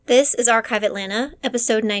This is Archive Atlanta,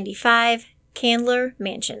 episode 95, Candler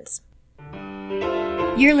Mansions.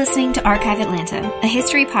 You're listening to Archive Atlanta, a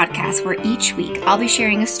history podcast where each week I'll be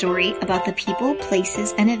sharing a story about the people,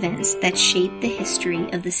 places, and events that shape the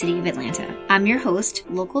history of the city of Atlanta. I'm your host,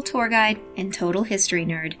 local tour guide, and total history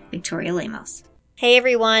nerd, Victoria Lemos. Hey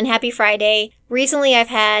everyone, happy Friday. Recently I've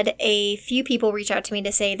had a few people reach out to me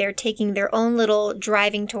to say they're taking their own little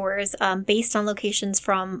driving tours based on locations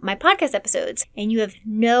from my podcast episodes. And you have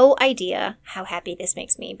no idea how happy this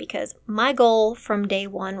makes me, because my goal from day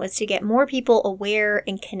one was to get more people aware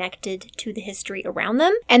and connected to the history around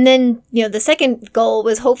them. And then, the second goal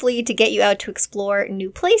was hopefully to get you out to explore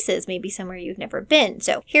new places, maybe somewhere you've never been.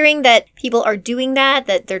 So hearing that people are doing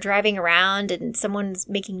that they're driving around and someone's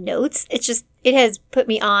making notes, it has put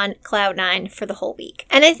me on cloud nine for the whole week.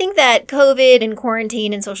 And I think that COVID and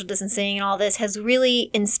quarantine and social distancing and all this has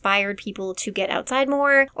really inspired people to get outside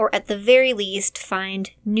more, or at the very least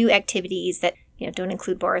find new activities that, don't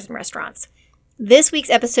include bars and restaurants. This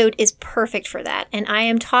week's episode is perfect for that, and I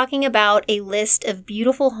am talking about a list of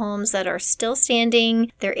beautiful homes that are still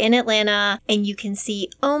standing. They're in Atlanta, and you can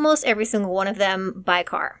see almost every single one of them by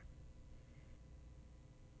car.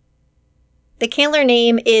 The Candler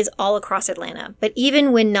name is all across Atlanta, but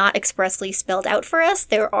even when not expressly spelled out for us,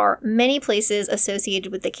 there are many places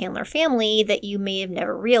associated with the Candler family that you may have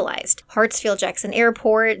never realized. Hartsfield-Jackson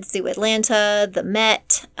Airport, Zoo Atlanta, the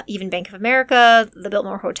Met, even Bank of America, the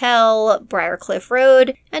Biltmore Hotel, Briarcliff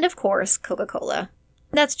Road, and of course, Coca-Cola.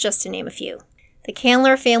 That's just to name a few. The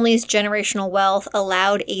Candler family's generational wealth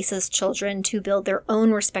allowed Asa's children to build their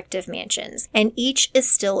own respective mansions, and each is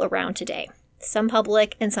still around today, some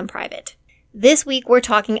public and some private. This week, we're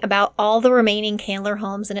talking about all the remaining Candler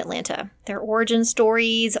homes in Atlanta, their origin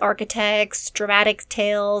stories, architects, dramatic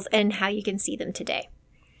tales, and how you can see them today.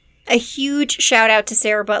 A huge shout out to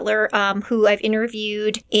Sarah Butler, who I've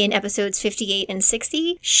interviewed in episodes 58 and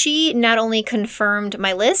 60. She not only confirmed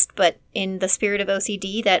my list, but in the spirit of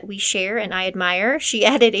OCD that we share and I admire, she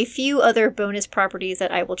added a few other bonus properties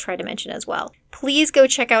that I will try to mention as well. Please go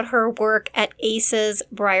check out her work at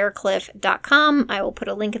asasbriarcliff.com. I will put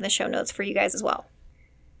a link in the show notes for you guys as well.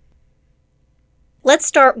 Let's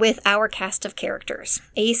start with our cast of characters.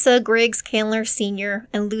 Asa Griggs Candler Sr.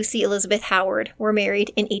 and Lucy Elizabeth Howard were married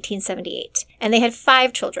in 1878, and they had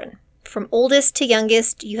 5 children. From oldest to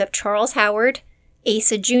youngest, you have Charles Howard,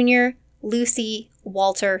 Asa Jr., Lucy,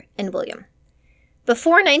 Walter, and William.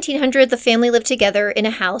 Before 1900, the family lived together in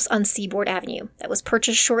a house on Seaboard Avenue that was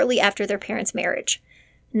purchased shortly after their parents' marriage.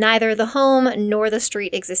 Neither the home nor the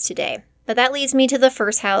street exists today, but that leads me to the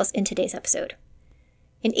first house in today's episode.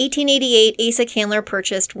 In 1888, Asa Candler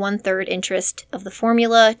purchased 1/3 interest of the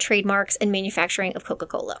formula, trademarks, and manufacturing of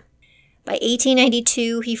Coca-Cola. By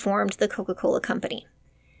 1892, he formed the Coca-Cola Company.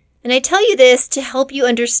 And I tell you this to help you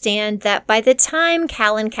understand that by the time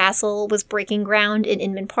Callan Castle was breaking ground in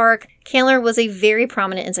Inman Park, Candler was a very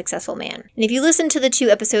prominent and successful man. And if you listen to the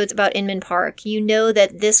 2 episodes about Inman Park, you know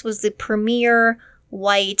that this was the premier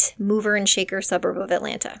white mover and shaker suburb of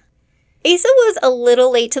Atlanta. Asa was a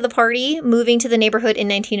little late to the party, moving to the neighborhood in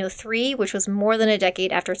 1903, which was more than a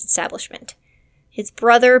decade after its establishment. His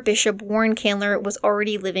brother, Bishop Warren Candler, was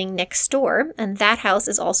already living next door, and that house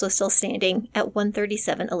is also still standing at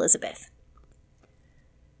 137 Elizabeth.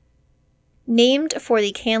 Named for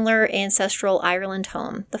the Candler ancestral Ireland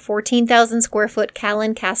home, the 14,000 square foot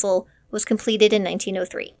Callan Castle was completed in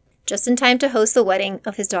 1903, just in time to host the wedding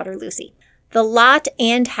of his daughter Lucy. The lot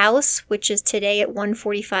and house, which is today at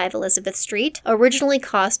 145 Elizabeth Street, originally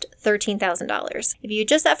cost $13,000. If you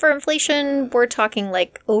adjust that for inflation, we're talking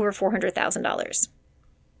like over $400,000.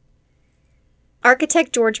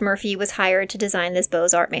 Architect George Murphy was hired to design this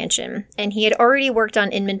Beaux-Arts mansion, and he had already worked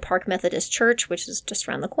on Inman Park Methodist Church, which is just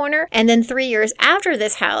around the corner, and then 3 years after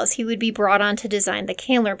this house, he would be brought on to design the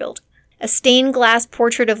Candler building. A stained glass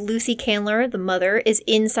portrait of Lucy Candler, the mother, is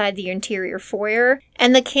inside the interior foyer,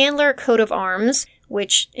 and the Candler coat of arms,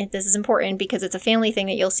 which, this is important because it's a family thing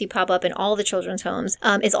that you'll see pop up in all the children's homes,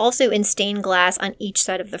 is also in stained glass on each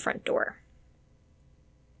side of the front door.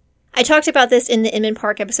 I talked about this in the Inman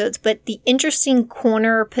Park episodes, but the interesting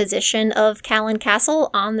corner position of Callan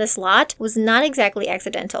Castle on this lot was not exactly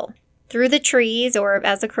accidental. Through the trees, or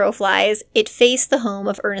as the crow flies, it faced the home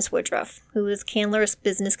of Ernest Woodruff, who was Candler's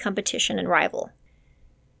business competition and rival.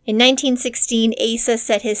 In 1916, Asa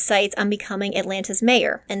set his sights on becoming Atlanta's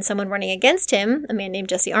mayor, and someone running against him, a man named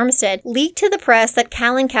Jesse Armistead, leaked to the press that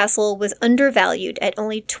Callan Castle was undervalued at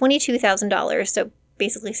only $22,000, so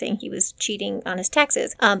basically saying he was cheating on his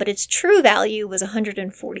taxes, but its true value was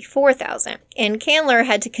 $144,000, and Candler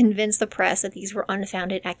had to convince the press that these were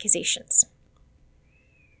unfounded accusations.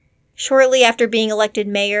 Shortly after being elected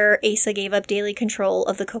mayor, Asa gave up daily control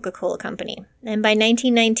of the Coca-Cola Company. And by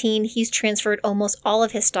 1919, he's transferred almost all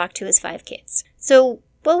of his stock to his 5 kids. So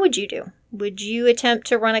what would you do? Would you attempt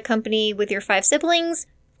to run a company with your 5 siblings?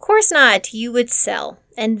 Of course not. You would sell.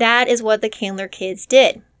 And that is what the Candler kids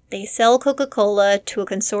did. They sell Coca-Cola to a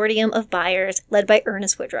consortium of buyers led by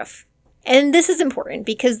Ernest Woodruff. And this is important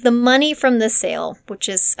because the money from this sale, which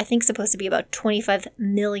is, I think, supposed to be about $25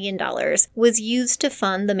 million, was used to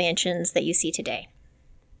fund the mansions that you see today.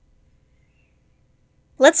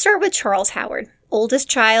 Let's start with Charles Howard,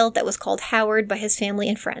 oldest child that was called Howard by his family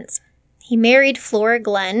and friends. He married Flora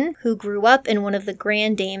Glenn, who grew up in one of the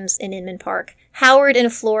Grand Dames in Inman Park. Howard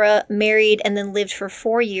and Flora married and then lived for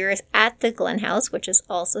 4 years at the Glenn House, which is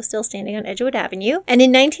also still standing on Edgewood Avenue. And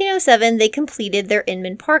in 1907, they completed their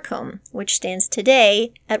Inman Park home, which stands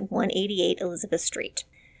today at 188 Elizabeth Street.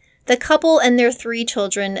 The couple and their 3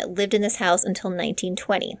 children lived in this house until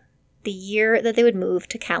 1920, the year that they would move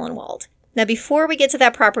to Callanwald. Now, before we get to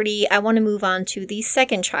that property, I want to move on to the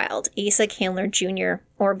second child, Asa Candler Jr.,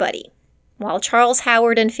 or Buddy. While Charles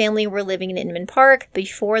Howard and family were living in Inman Park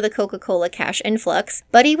before the Coca-Cola cash influx,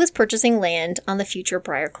 Buddy was purchasing land on the future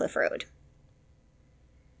Briarcliff Road.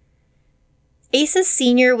 Asa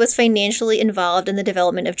Sr. was financially involved in the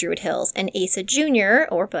development of Druid Hills, and Asa Jr.,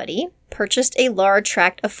 or Buddy, purchased a large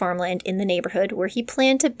tract of farmland in the neighborhood where he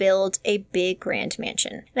planned to build a big grand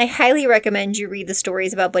mansion. And I highly recommend you read the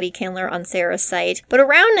stories about Buddy Candler on Sarah's site. But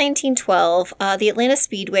around 1912, the Atlanta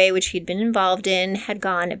Speedway, which he'd been involved in, had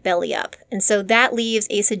gone belly up. And so that leaves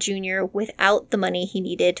Asa Jr. without the money he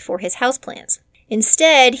needed for his house plans.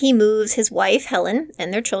 Instead, he moves his wife, Helen,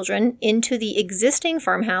 and their children into the existing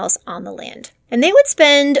farmhouse on the land. And they would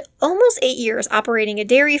spend almost 8 years operating a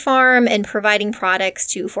dairy farm and providing products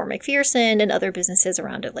to Fort McPherson and other businesses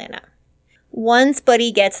around Atlanta. Once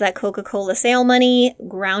Buddy gets that Coca-Cola sale money,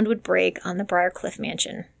 ground would break on the Briarcliff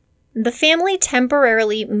mansion. The family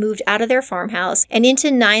temporarily moved out of their farmhouse and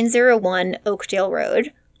into 901 Oakdale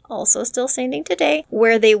Road, also still standing today,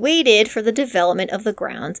 where they waited for the development of the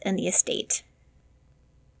grounds and the estate.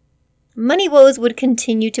 Money woes would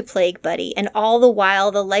continue to plague Buddy, and all the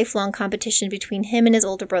while the lifelong competition between him and his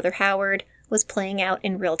older brother Howard was playing out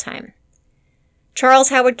in real time. Charles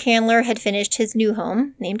Howard Candler had finished his new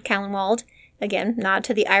home, named Callanwald, again, nod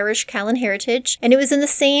to the Irish Callan heritage, and it was in the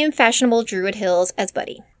same fashionable Druid Hills as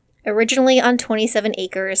Buddy. Originally on 27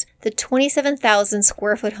 acres, the 27,000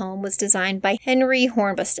 square foot home was designed by Henry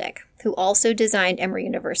Hornbostek, who also designed Emory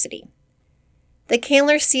University. The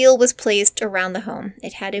Candler seal was placed around the home.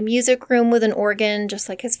 It had a music room with an organ, just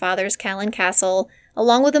like his father's Callan Castle,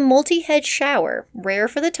 along with a multi-head shower, rare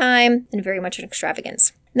for the time and very much an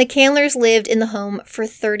extravagance. The Candlers lived in the home for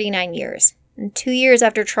 39 years. And 2 years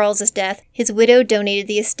after Charles's death, his widow donated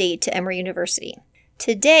the estate to Emory University.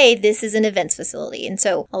 Today, this is an events facility, and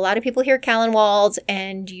so a lot of people hear Callanwald,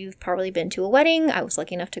 and you've probably been to a wedding. I was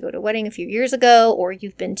lucky enough to go to a wedding a few years ago, or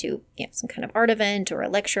you've been to some kind of art event or a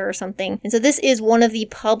lecture or something. And so this is one of the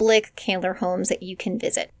public Candler homes that you can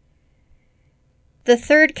visit. The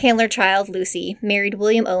third Candler child, Lucy, married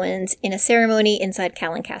William Owens in a ceremony inside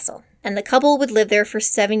Callan Castle, and the couple would live there for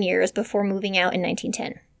 7 years before moving out in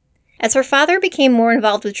 1910. As her father became more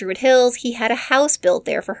involved with Druid Hills, he had a house built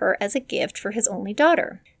there for her as a gift for his only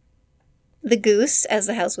daughter. The Goose, as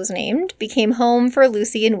the house was named, became home for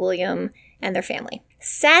Lucy and William and their family.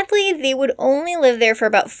 Sadly, they would only live there for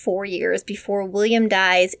about 4 years before William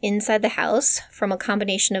dies inside the house from a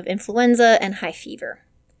combination of influenza and high fever.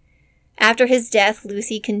 After his death,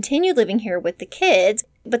 Lucy continued living here with the kids,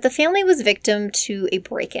 but the family was victim to a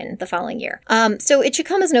break-in the following year. So it should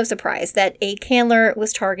come as no surprise that a Candler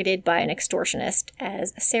was targeted by an extortionist,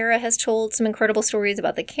 as Sarah has told some incredible stories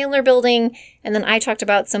about the Candler building, and then I talked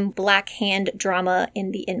about some Black Hand drama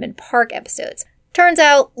in the Inman Park episodes. Turns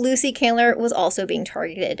out Lucy Candler was also being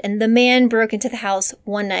targeted, and the man broke into the house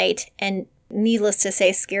one night and, needless to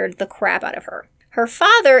say, scared the crap out of her. Her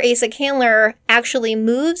father, Asa Candler, actually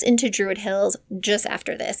moves into Druid Hills just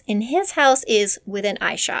after this, and his house is within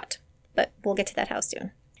eyeshot. But we'll get to that house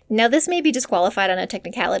soon. Now, this may be disqualified on a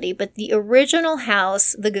technicality, but the original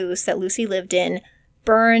house, the Goose, that Lucy lived in,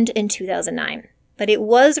 burned in 2009. But it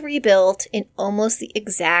was rebuilt in almost the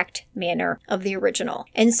exact manner of the original.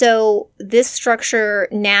 And so this structure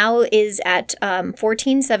now is at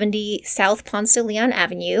 1470 South Ponce de Leon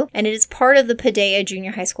Avenue, and it is part of the Padilla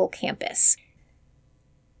Junior High School campus.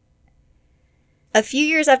 A few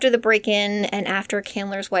years after the break-in and after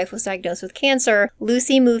Candler's wife was diagnosed with cancer,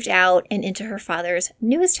 Lucy moved out and into her father's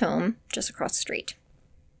newest home just across the street.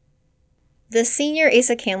 The senior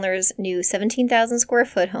Asa Candler's new 17,000 square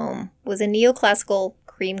foot home was a neoclassical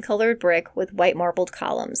cream-colored brick with white marbled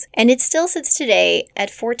columns, and it still sits today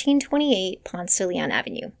at 1428 Ponce de Leon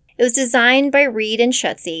Avenue. It was designed by Reed and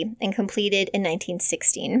Schutze and completed in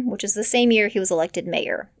 1916, which is the same year he was elected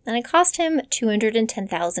mayor, and it cost him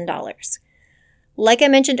 $210,000. Like I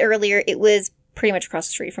mentioned earlier, it was pretty much across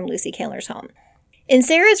the street from Lucy Candler's home. In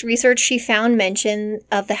Sarah's research, she found mention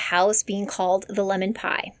of the house being called the Lemon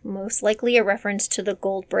Pie, most likely a reference to the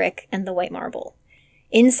gold brick and the white marble.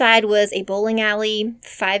 Inside was a bowling alley,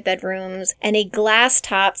 5 bedrooms, and a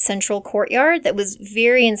glass-topped central courtyard that was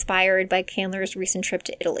very inspired by Candler's recent trip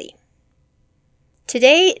to Italy.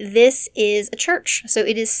 Today, this is a church. So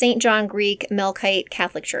it is St. John Greek Melkite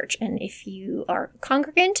Catholic Church, and if you are a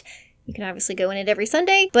congregant, you can obviously go in it every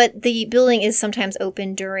Sunday, but the building is sometimes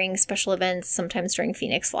open during special events, sometimes during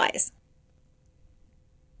Phoenix Flies.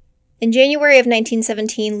 In January of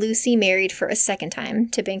 1917, Lucy married for a second time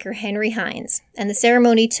to banker Henry Hines, and the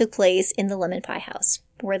ceremony took place in the Lemon Pie House,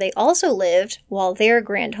 where they also lived while their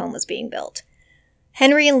grand home was being built.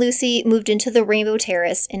 Henry and Lucy moved into the Rainbow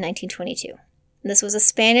Terrace in 1922. This was a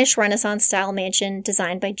Spanish Renaissance-style mansion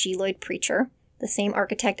designed by G. Lloyd Preacher, the same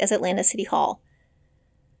architect as Atlanta City Hall.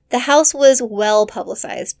 The house was well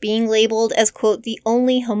publicized, being labeled as, quote, the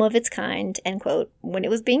only home of its kind, end quote, when it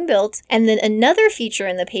was being built, and then another feature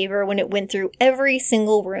in the paper when it went through every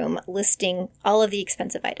single room listing all of the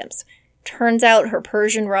expensive items. Turns out her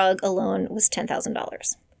Persian rug alone was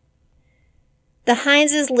 $10,000. The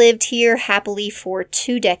Hineses lived here happily for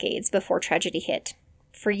 2 decades before tragedy hit.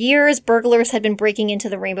 For years, burglars had been breaking into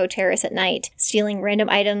the Rainbow Terrace at night, stealing random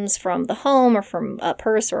items from the home or from a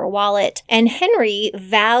purse or a wallet, and Henry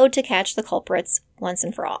vowed to catch the culprits once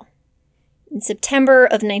and for all. In September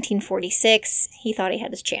of 1946, he thought he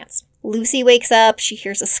had his chance. Lucy wakes up, she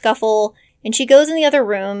hears a scuffle, and she goes in the other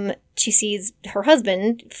room. She sees her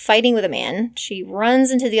husband fighting with a man. She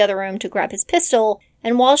runs into the other room to grab his pistol,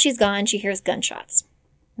 and while she's gone, she hears gunshots.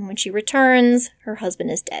 And when she returns, her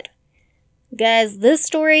husband is dead. Guys, this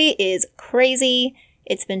story is crazy.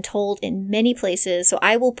 It's been told in many places, so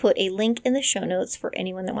I will put a link in the show notes for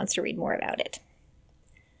anyone that wants to read more about it.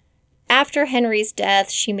 After Henry's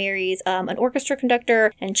death, she marries an orchestra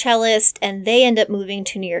conductor and cellist, and they end up moving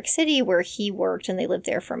to New York City where he worked, and they lived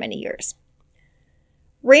there for many years.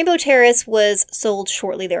 Rainbow Terrace was sold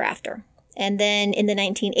shortly thereafter, and then in the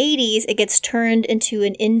 1980s, it gets turned into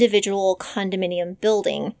an individual condominium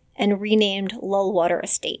building and renamed Lullwater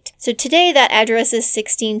Estate. So today that address is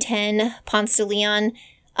 1610 Ponce de Leon,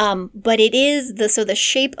 but it is the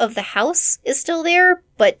shape of the house is still there,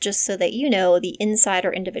 but just so that you know, the inside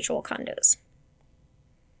are individual condos.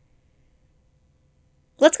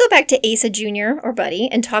 Let's go back to Asa Jr., or Buddy,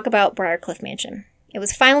 and talk about Briarcliff Mansion. It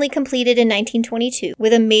was finally completed in 1922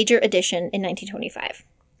 with a major addition in 1925.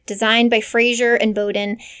 Designed by Fraser and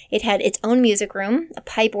Bowden, it had its own music room, a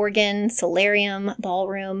pipe organ, solarium,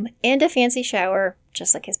 ballroom, and a fancy shower,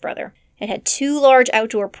 just like his brother. It had 2 large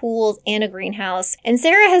outdoor pools and a greenhouse. And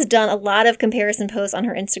Sarah has done a lot of comparison posts on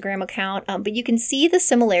her Instagram account, but you can see the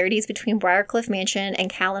similarities between Briarcliff Mansion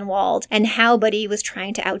and Callanwald and how Buddy was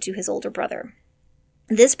trying to outdo his older brother.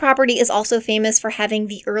 This property is also famous for having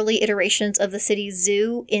the early iterations of the city's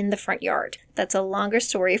zoo in the front yard. That's a longer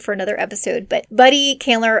story for another episode, but Buddy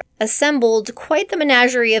Candler assembled quite the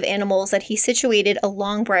menagerie of animals that he situated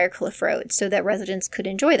along Briarcliff Road so that residents could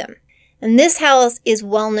enjoy them. And this house is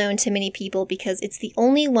well known to many people because it's the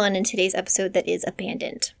only one in today's episode that is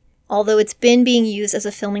abandoned, although it's been being used as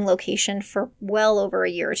a filming location for well over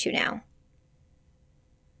a year or 2 now.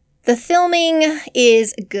 The filming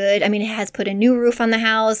is good. I mean, it has put a new roof on the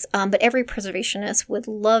house, but every preservationist would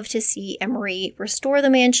love to see Emery restore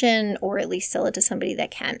the mansion or at least sell it to somebody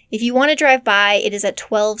that can. If you want to drive by, it is at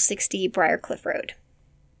 1260 Briarcliff Road.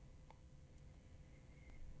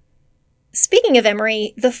 Speaking of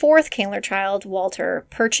Emery, the 4th Candler child, Walter,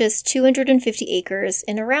 purchased 250 acres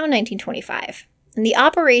in around 1925. And the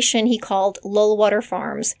operation he called Lullwater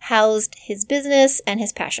Farms housed his business and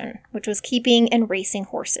his passion, which was keeping and racing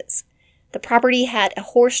horses. The property had a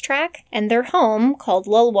horse track, and their home, called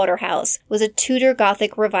Lullwater House, was a Tudor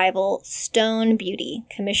Gothic revival stone beauty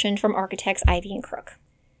commissioned from architects Ivy and Crook.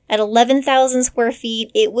 At 11,000 square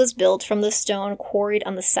feet, it was built from the stone quarried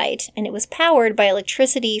on the site, and it was powered by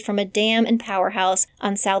electricity from a dam and powerhouse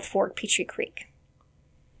on South Fork Petrie Creek.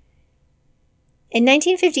 In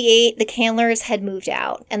 1958, the Candlers had moved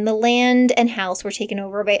out, and the land and house were taken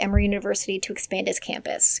over by Emory University to expand its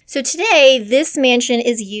campus. So today, this mansion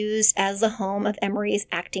is used as the home of Emory's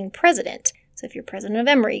acting president. So if you're president of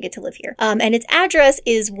Emory, you get to live here. And its address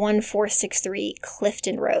is 1463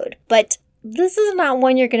 Clifton Road. But this is not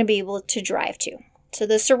one you're going to be able to drive to. So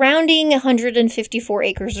the surrounding 154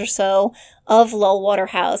 acres or so of Lullwater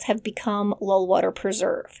House have become Lullwater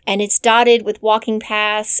Preserve. And it's dotted with walking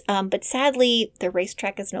paths, but sadly, the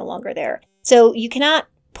racetrack is no longer there. So you cannot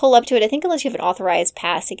pull up to it, I think, unless you have an authorized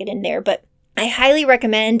pass to get in there. But I highly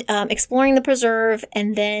recommend exploring the preserve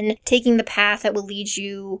and then taking the path that will lead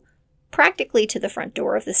you practically to the front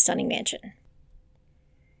door of this stunning mansion.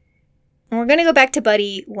 And we're going to go back to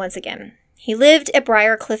Buddy once again. He lived at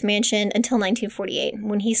Briarcliff Mansion until 1948,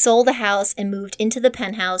 when he sold the house and moved into the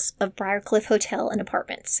penthouse of Briarcliff Hotel and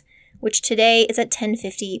Apartments, which today is at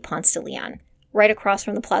 1050 Ponce de Leon, right across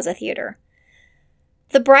from the Plaza Theater.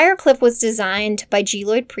 The Briarcliff was designed by G.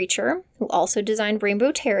 Lloyd Preacher, who also designed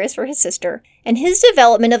Rainbow Terrace for his sister, and his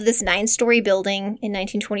development of this 9-story building in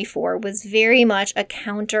 1924 was very much a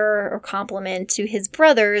counter or complement to his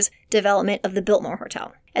brother's development of the Biltmore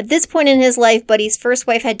Hotel. At this point in his life, Buddy's first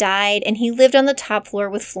wife had died, and he lived on the top floor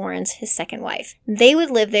with Florence, his second wife. They would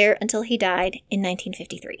live there until he died in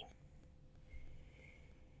 1953.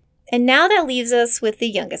 And now that leaves us with the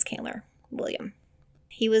youngest Candler, William.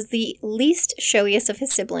 He was the least showiest of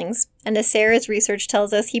his siblings, and as Sarah's research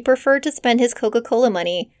tells us, he preferred to spend his Coca-Cola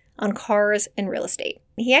money on cars and real estate.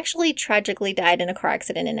 He actually tragically died in a car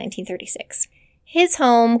accident in 1936. His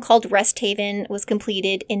home, called Rest Haven, was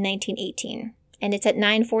completed in 1918, and it's at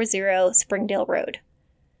 940 Springdale Road.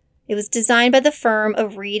 It was designed by the firm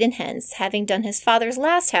of Reed and Hens, having done his father's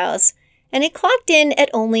last house, and it clocked in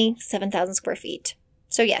at only 7,000 square feet.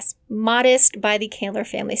 So yes, modest by the Candler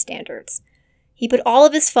family standards. He put all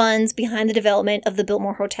of his funds behind the development of the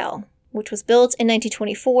Biltmore Hotel, which was built in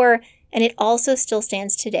 1924, and it also still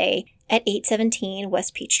stands today at 817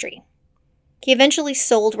 West Peachtree. He eventually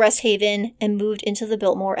sold Rest Haven and moved into the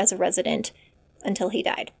Biltmore as a resident until he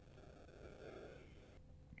died.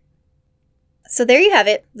 So there you have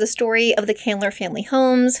it, the story of the Candler family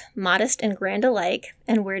homes, modest and grand alike,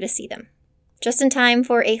 and where to see them. Just in time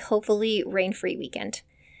for a hopefully rain-free weekend.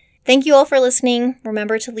 Thank you all for listening.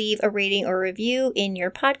 Remember to leave a rating or review in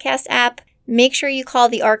your podcast app. Make sure you call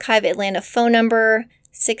the Archive Atlanta phone number,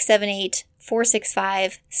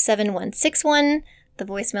 678-465-7161. The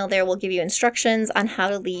voicemail there will give you instructions on how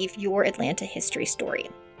to leave your Atlanta history story.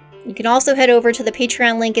 You can also head over to the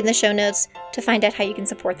Patreon link in the show notes to find out how you can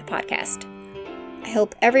support the podcast. I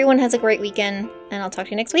hope everyone has a great weekend, and I'll talk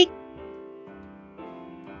to you next week.